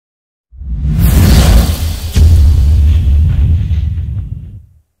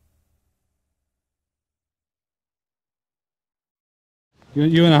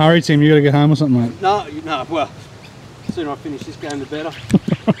You in a hurry, Tim? You got to get home or something, mate? No, well, the sooner I finish this game, the better.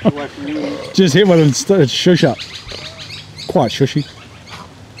 Away from you. Just hit one and shush up. Quite shushy.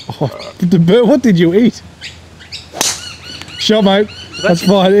 Oh, the bird, what did you eat? Shot, mate. That's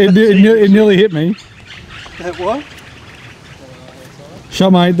fine. It nearly hit me. That what?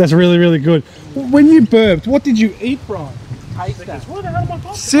 Shot, mate. That's really, really good. When you burped, what did you eat, Brian? Take that. What the hell am I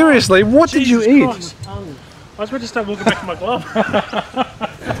talking Seriously, what did you eat? Christ. I was about to start looking back at my glove. I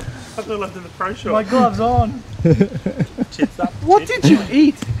thought I left in the pro shop. My glove's on. Chips up. What did you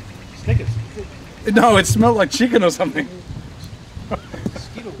eat? Snickers. No, it smelled like chicken or something.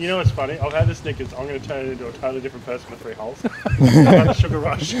 You know what's funny? I've had the Snickers. I'm going to turn it into a totally different person for 3 holes. I've had a sugar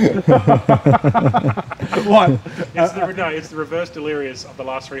rush. What? It's the reverse delirious of the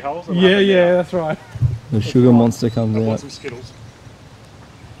last 3 holes. Yeah, that's right. The sugar monster comes I want out. some Skittles.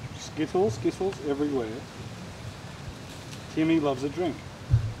 Skittles everywhere. Timmy loves a drink.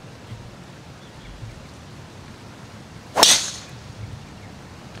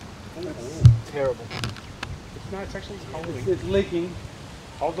 Terrible. No, it's actually holding. It's leaking.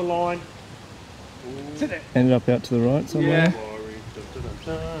 Hold the line. Sit there. Ended up out to the right somewhere.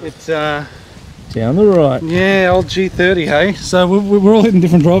 Yeah. It's Down the right. Yeah, old G30, hey? So we're all hitting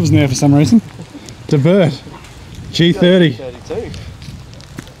different drivers now for some reason. It's a bird. G30. 32.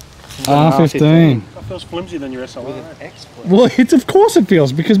 R15. That feels flimsy than your SLR. With an X plate. Well, of course it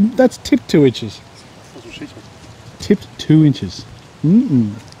feels, because that's tipped 2 inches. That's what she said. Tipped 2 inches.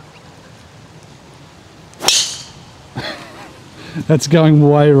 That's going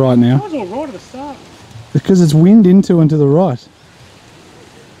way right now. That was all right at the start. Because it's wind into and to the right.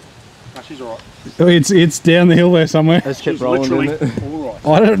 No, she's all right. Oh, it's down the hill there somewhere. Just kept She's rolling, literally didn't it? all right.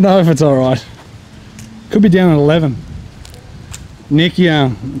 I don't know if it's all right. Could be down at 11. Nick,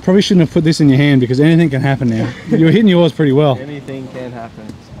 probably shouldn't have put this in your hand because anything can happen now. You were hitting yours pretty well. Anything can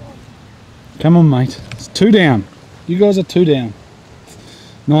happen. Come on, mate. It's 2 down. You guys are 2 down.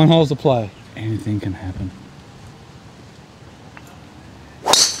 9 holes to play. Anything can happen.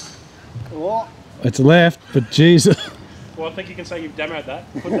 What? It's left, but Jesus. Well, I think you can say you've demoed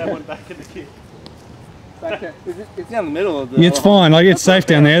that. Put that one back in the kit. It's down the middle of the... Yeah, it's fine. Like, it's safe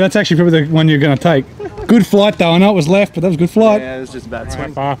down there. That's actually probably the one you're going to take. Good flight, though. I know it was left, but that was good flight. Yeah, it was just a bad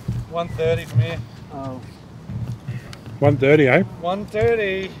swing. Far. 130 from here. Oh. 130, eh?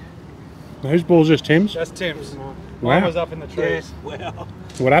 130. Whose ball's just Tim's? That's Tim's. Wow. Mine was up in the trees. Wow.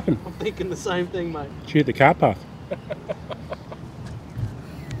 What happened? I'm thinking the same thing, mate. Did you hit the cart path?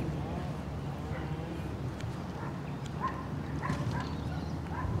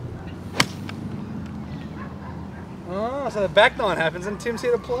 Oh, so the back 9 happens and Tim's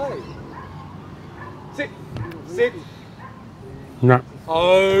here to play. Sit. Sit. No.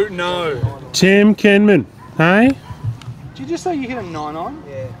 Oh, no. Tim Kenman, hey? Did you just say you hit a 9 on?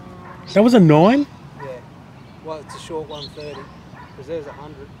 Yeah. That was a 9? Yeah. Well, it's a short 130. Because there's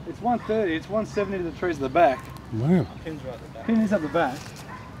 100. It's 130. It's 170 to the trees at the back. Wow. Pins right at the back. Pin is up the back.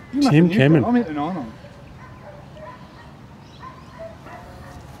 You Tim must have Kenman. nuked it. I'm hitting a 9 on.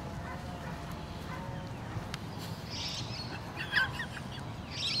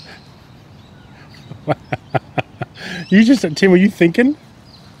 You just, Tim, were you thinking?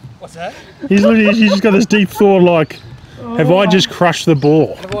 What's that? He's just got this deep thought like, have I just crushed the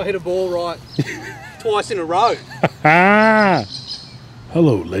ball? Have I hit a ball right twice in a row? Ah!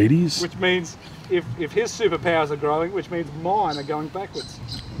 Hello, ladies. Which means if his superpowers are growing, which means mine are going backwards.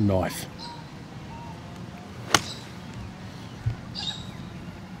 Knife.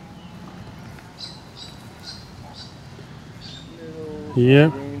 Yeah,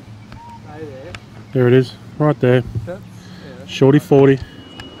 Stay there. there it is, right there. Shorty 40.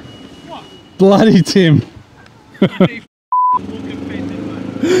 Bloody Tim.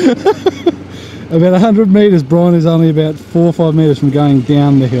 About 100 metres, Brian is only about 4 or 5 metres from going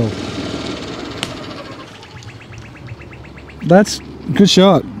down the hill. That's a good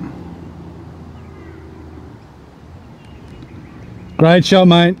shot. Great shot,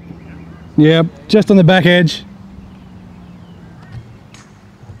 mate. Yep, just on the back edge.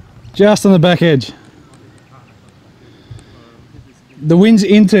 Just on the back edge. The wind's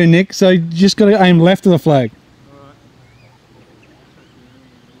into, Nick, so you just got to aim left of the flag.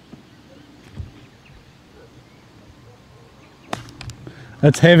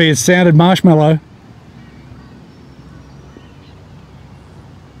 That's heavy. It sounded marshmallow.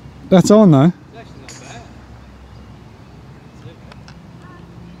 That's on though. It's actually not bad.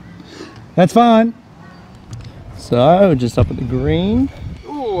 That's fine. So, just up at the green.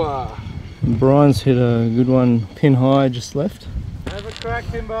 Ooh, Brian's hit a good one, pin high, just left. Have a crack,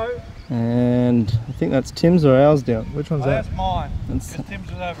 Timbo. And I think that's Tim's or ours down. Which one's that? That's mine. That's, Tim's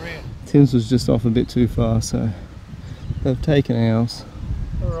was over here. Tim's was just off a bit too far, so they've taken ours.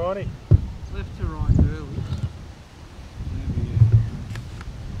 Alrighty. Left to right early.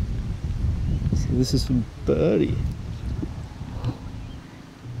 So this is for birdie.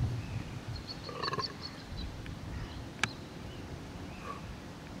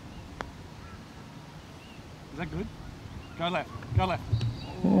 Is that good? Go left. Go left.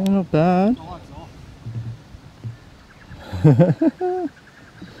 Yeah, not bad. The light's off.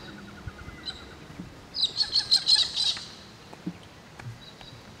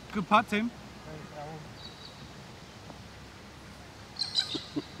 Good putt, Tim.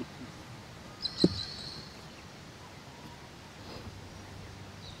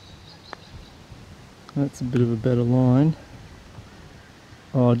 That's a bit of a better line.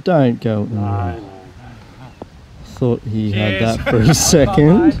 Oh, don't go. No. Thought he had Cheers. that for a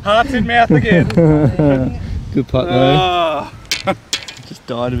second. Hearts in mouth again. Good putt though. Oh. Just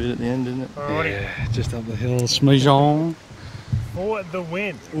died a bit at the end, didn't it? Alrighty. Yeah, just up the hill, Smejon. For the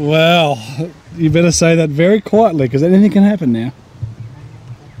win. Well, you better say that very quietly because anything can happen now.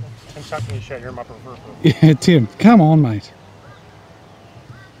 I'm chucking your shit. You're my preferred. Yeah, Tim, come on, mate.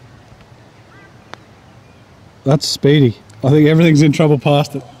 That's speedy. I think everything's in trouble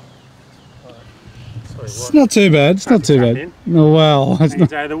past it. It's not too bad. It's not too bad. No, well, it's Any not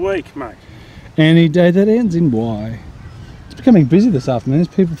day of the week, mate. any day that ends in Y. It's becoming busy this afternoon.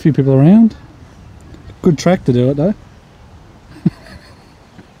 There's a few people around. Good track to do it though.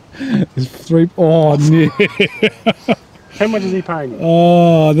 There's three. Oh, Nick. How much is he paying you?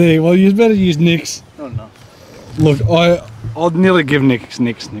 Oh, there. Well, you better use Nick's. Not enough. Look, I'll nearly give Nick's.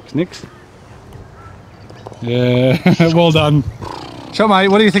 Yeah, well done. Shot, mate.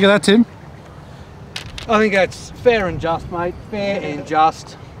 What do you think of that, Tim? I think that's fair and just, mate. Fair and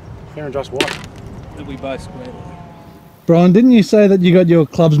just. Fair and just what? That we both squared. Brian, didn't you say that you got your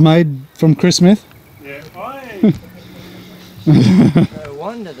clubs made from Chris Smith? Yeah. Oi! No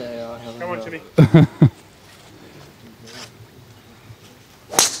wonder they are. Come on, Timmy.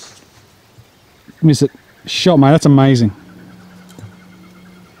 Miss it. Shot, mate. That's amazing.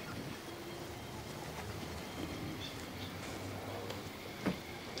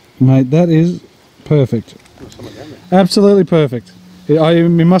 Mate, that is perfect. Absolutely perfect. It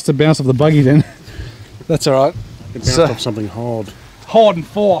must have bounced off the buggy then. That's all right. It bounced off something hard. Hard and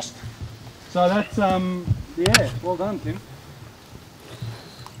forced. So that's yeah. Well done, Tim.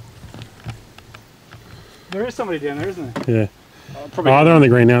 There is somebody down there, isn't there? Yeah. Probably. Oh, they're on the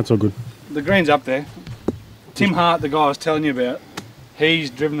green now. It's all good. The green's up there. Tim Hart, the guy I was telling you about, he's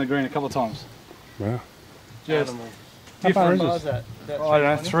driven the green a couple of times. Wow. Just How far is different. this? that? I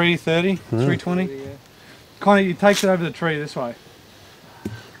don't know, 330, 320. Kind of, he takes it over the tree this way.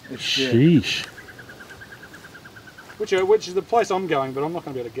 It's, yeah. Sheesh. Which is the place I'm going, but I'm not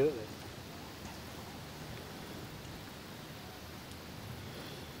going to be able to get it there.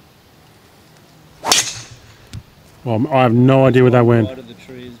 Well, I have no idea where that went.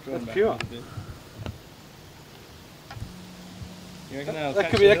 That's pure. You reckon that'll That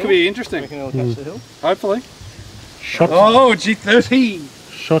catch could the be hill? interesting. You reckon it'll catch the hill? Hopefully. Shot. Oh, G30.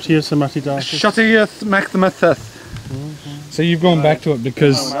 Shottier Samati Darcy. Shottier Macthamatheth. So you've gone back to it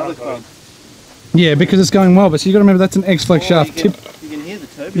because yeah, because it's going well. But so you got to remember that's an X-Flex shaft. You can hear the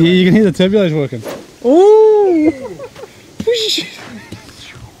turbulence. Yeah, you can hear the turbulence working. Ooh.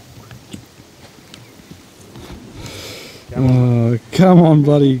 Oh, come on,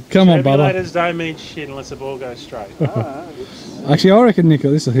 buddy. Come on, Bubba. Turbulators don't mean shit unless the ball goes straight. Actually, I reckon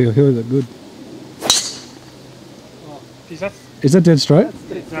Nico, this will heal it good. Geez, that's, Is that dead straight?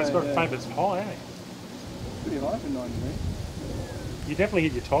 that's got a faint, but it's high, ain't it? Pretty high for 90 minutes. You definitely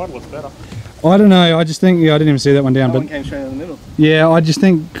hit your tidal, it's better. I don't know. I just think, yeah, I didn't even see that one down. That one But came straight down the middle. yeah, I just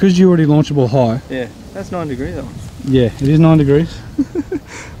think because you already launch a ball high. Yeah, that's 9 degrees that one. Yeah, it is 9 degrees.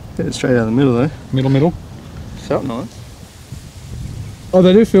 Hit it straight down the middle though. Middle. Felt nice. Oh,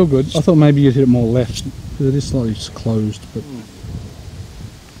 they do feel good. I thought maybe you'd hit it more left because it is slightly closed. But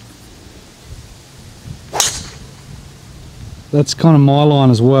that's kind of my line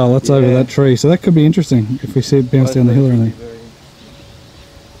as well. That's over that tree, so that could be interesting if we see it bounce down the hill or anything.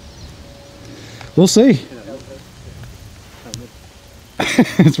 We'll see.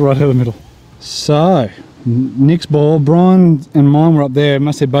 It's right out of the middle. So, Nick's ball, Brian and mine were up there.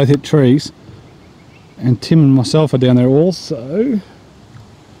 Must have both hit trees. And Tim and myself are down there also.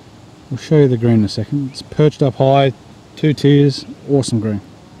 We'll show you the green in a second. It's perched up high, 2 tiers, awesome green.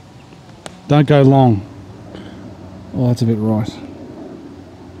 Don't go long. Oh, that's a bit right.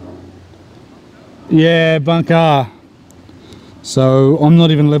 Yeah, bunker. So I'm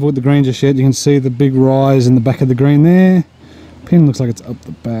not even level with the green just yet. You can see the big rise in the back of the green there. Pin looks like it's up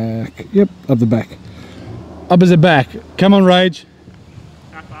the back. Yep, up the back. Up as the back. Come on, Rage.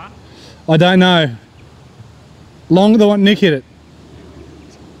 How far? I don't know. Longer than what Nick hit it.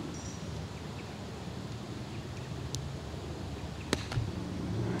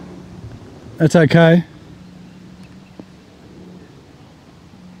 That's okay.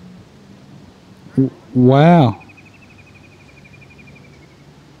 Wow.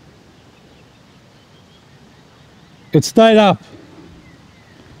 It stayed up.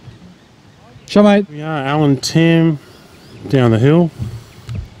 Show, mate. We are Alan, Tim, down the hill.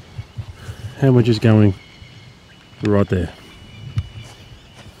 And we're just going right there.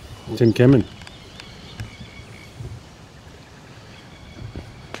 Tim Kemen.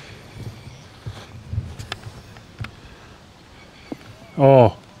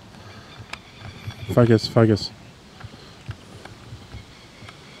 Oh. Focus, focus.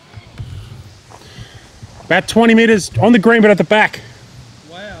 About 20 metres on the green, but at the back.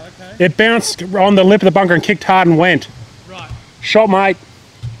 Wow, okay. It bounced on the lip of the bunker and kicked hard and went. Right. Shot, mate.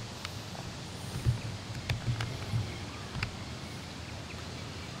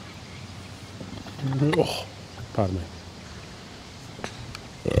 Oh, pardon me.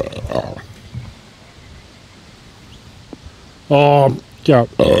 Oh, go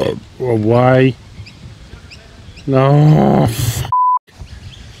away. No.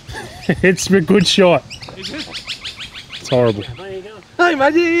 It's a good shot. It's horrible. Hey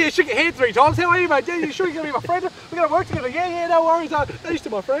mate, yeah, shook your hand 3 times. How are you, mate? Yeah, you sure you're gonna be my friend? We're gonna work together. Yeah, no worries. He's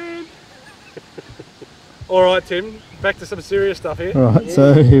still my friend. All right, Tim. Back to some serious stuff here. Right,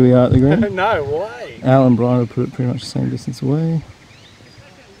 so here we are at the green. No way. Al and Brian have put it pretty much the same distance away.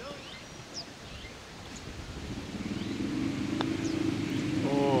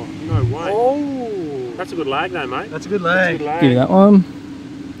 Oh, no way. Oh, That's a good lag though, mate. that's a good That's a leg. good lag. Give me that one.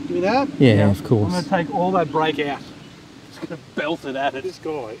 Give me that. Yeah, of I'm course. gonna take all that break out. Just gonna belt it at it. This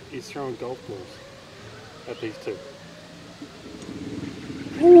guy is throwing golf balls at these two.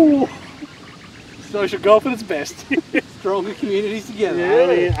 Ooh. Social golf at its best. Stronger communities together.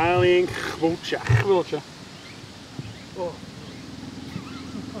 Alien Caboolture. Caboolture. Oh.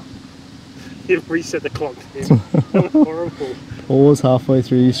 You've reset the clock. Tim. That was horrible. Pause halfway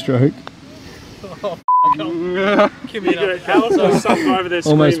through your stroke. Give me another. Alice was something over there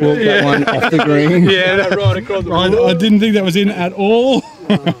Almost screaming. walked that one off the green. Yeah, that right across the I didn't think that was in at all.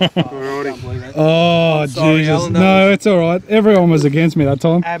 Alrighty. Oh, sorry, Jesus. Alan, that No, was- it's all right. Everyone was against me that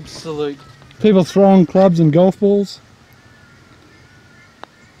time. Absolute. People throwing clubs and golf balls.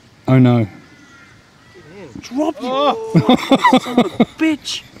 Oh no. Drop you.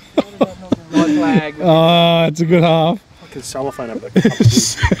 Bitch. Right flag. Oh, it's a good half. Fucking cellophane up there.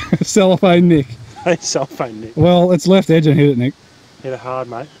 Cellophane Nick. Hey, cellophane, Nick. Well, it's left edge and hit it, Nick. Hit it hard,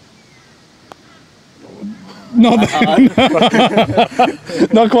 mate. Not that,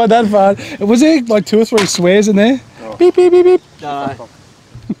 not quite that far. Was there like 2 or 3 swears in there? Oh. Beep, beep, beep, beep. No.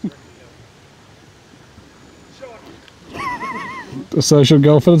 The social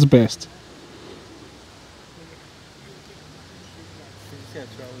golf at its best.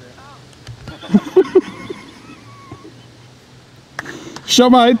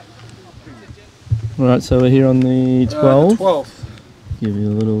 Shot, mate. Right, so we're here on the 12th. 12th. Give you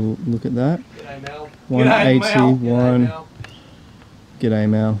a little look at that. G'day, Mel. 181. G'day,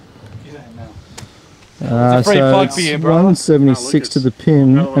 Mel. It's a free So plug it's for you, brother. 176 to the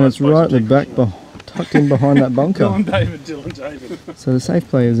pin, and it's right at the back, tucked in behind that bunker. Dylan David. So the safe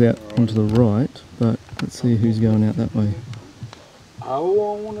play is out onto the right, but let's see who's going out that way. I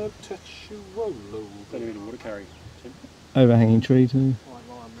wanna touch you, Rolo. Don't need a water carry. Tim. Overhanging tree too.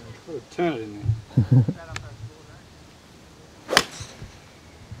 Turn it in there.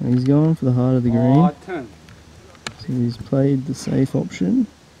 And he's going for the heart of the green. Oh, turn. So he's played the safe option.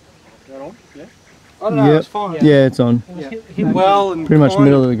 Going on? Yeah. I don't know, Yep. it's fine. Yeah, it's on. Hit well and Pretty much kind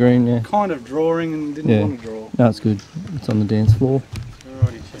middle of the green, yeah. Kind of drawing and didn't Yeah. want to draw. No, it's good. It's on the dance floor.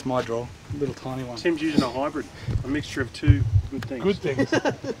 Alrighty, It's Tim. my draw. Little tiny one. Tim's using a hybrid. A mixture of 2 good things. Good things.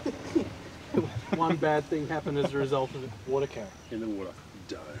 One bad thing happened as a result of the water carry. In the water.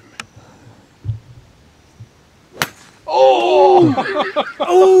 Dome.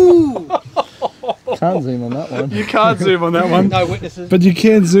 Can't zoom on that one. You can't zoom on that one, No witnesses. but you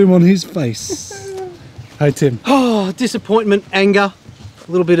can zoom on his face. Hey, Tim. Oh, disappointment, anger,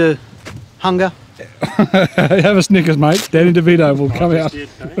 a little bit of hunger. Have a Snickers, mate. Danny DeVito will come out. Did,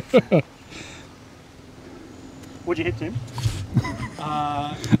 What'd you hit, Tim?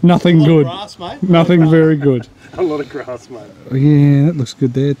 Nothing good. Grass, mate. Nothing very good. A lot of grass, mate. Oh, yeah, that looks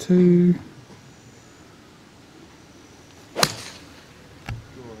good there too.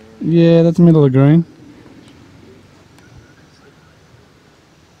 Yeah, that's middle of green.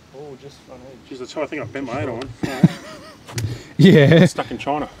 Oh, just funny. Jeez, that's how I think I bent my head on. Yeah. Stuck in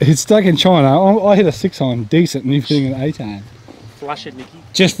China. It's stuck in China. I hit a 6 iron decent and you're hitting an 8 iron. Flush it, Nicky.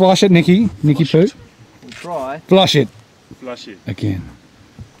 Just flush it, Nicky. Nicky poo. We'll try. Flush it. Flush it. Again.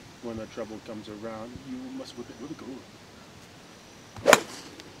 When the trouble comes around, you must whip it really good.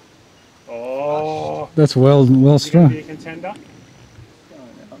 Oh. That's well Is it gonna strung. be a contender?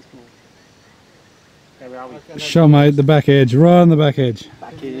 How are we? Show mate the back edge, right on the back edge.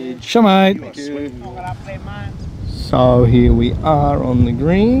 Back edge. Show mate. So here we are on the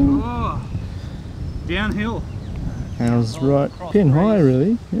green. Oh, downhill. How's right? Pin high,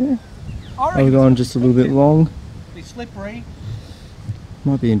 really. Yeah. I I've gone just a little bit long. Be slippery.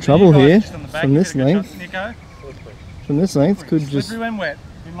 Might be in trouble here Just on the back, from this give it a good length. shot, Nico. From this length, could Slippery just when wet.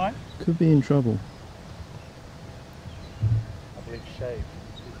 You might. could be in trouble. I believe shave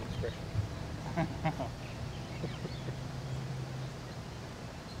is the expression.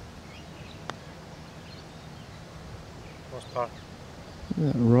 Nice putt.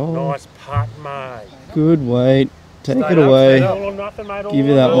 That roll. Nice putt, mate. Good weight. Take Stay it up, away. stay all or nothing, mate. Give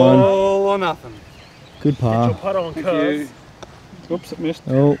you that one. All or nothing. Good Get your par. putt on Thank curve. you. Oops, it missed.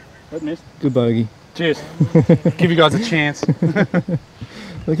 Oh, It missed. good bogey. Cheers. Give you guys a chance.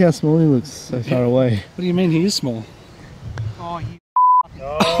 Look how small he looks so far away. What do you mean he is small? Oh, you.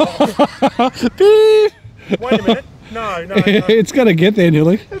 Oh, Beep. wait a minute. No, no, no. It's got to get there,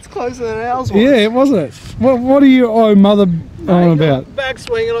 nearly. It's closer than ours was. Yeah, it wasn't it. What are you, oh mother, on about?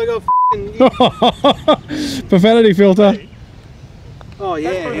 Backswing and I got Profanity filter. Oh,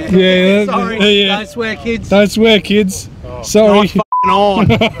 yeah. Yeah, Sorry. yeah. Don't swear, kids. Don't swear, kids. Sorry. On.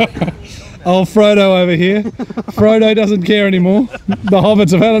 Old Frodo over here. Frodo doesn't care anymore. The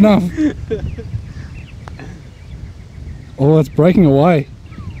hobbits have had enough. Oh, it's breaking away.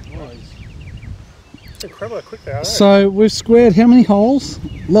 It's incredible how quick they are. So we've squared how many holes?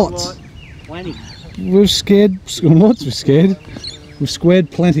 Lots. 20. We've scared lots. We've squared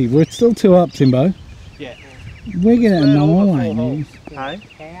plenty. We're still 2 up, Timbo. Yeah. We're getting all but 4 9. holes.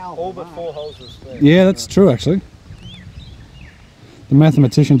 Hey? All but 4 holes were square. Yeah, that's true actually. The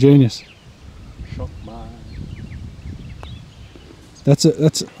mathematician genius. Shot mine. That's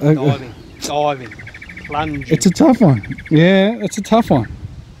Diving. Diving. Plunging. it's a tough one. Yeah, it's a tough one.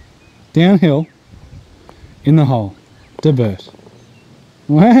 Downhill, in the hole, debert.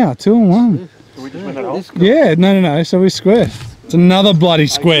 Wow, 2 and 1. Did we just win that hole? Yeah, no. So we squared. It's another bloody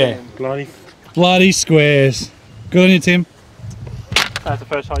square. Bloody. Bloody squares. Good on you, Tim. That's the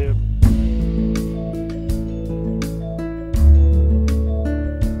first hole you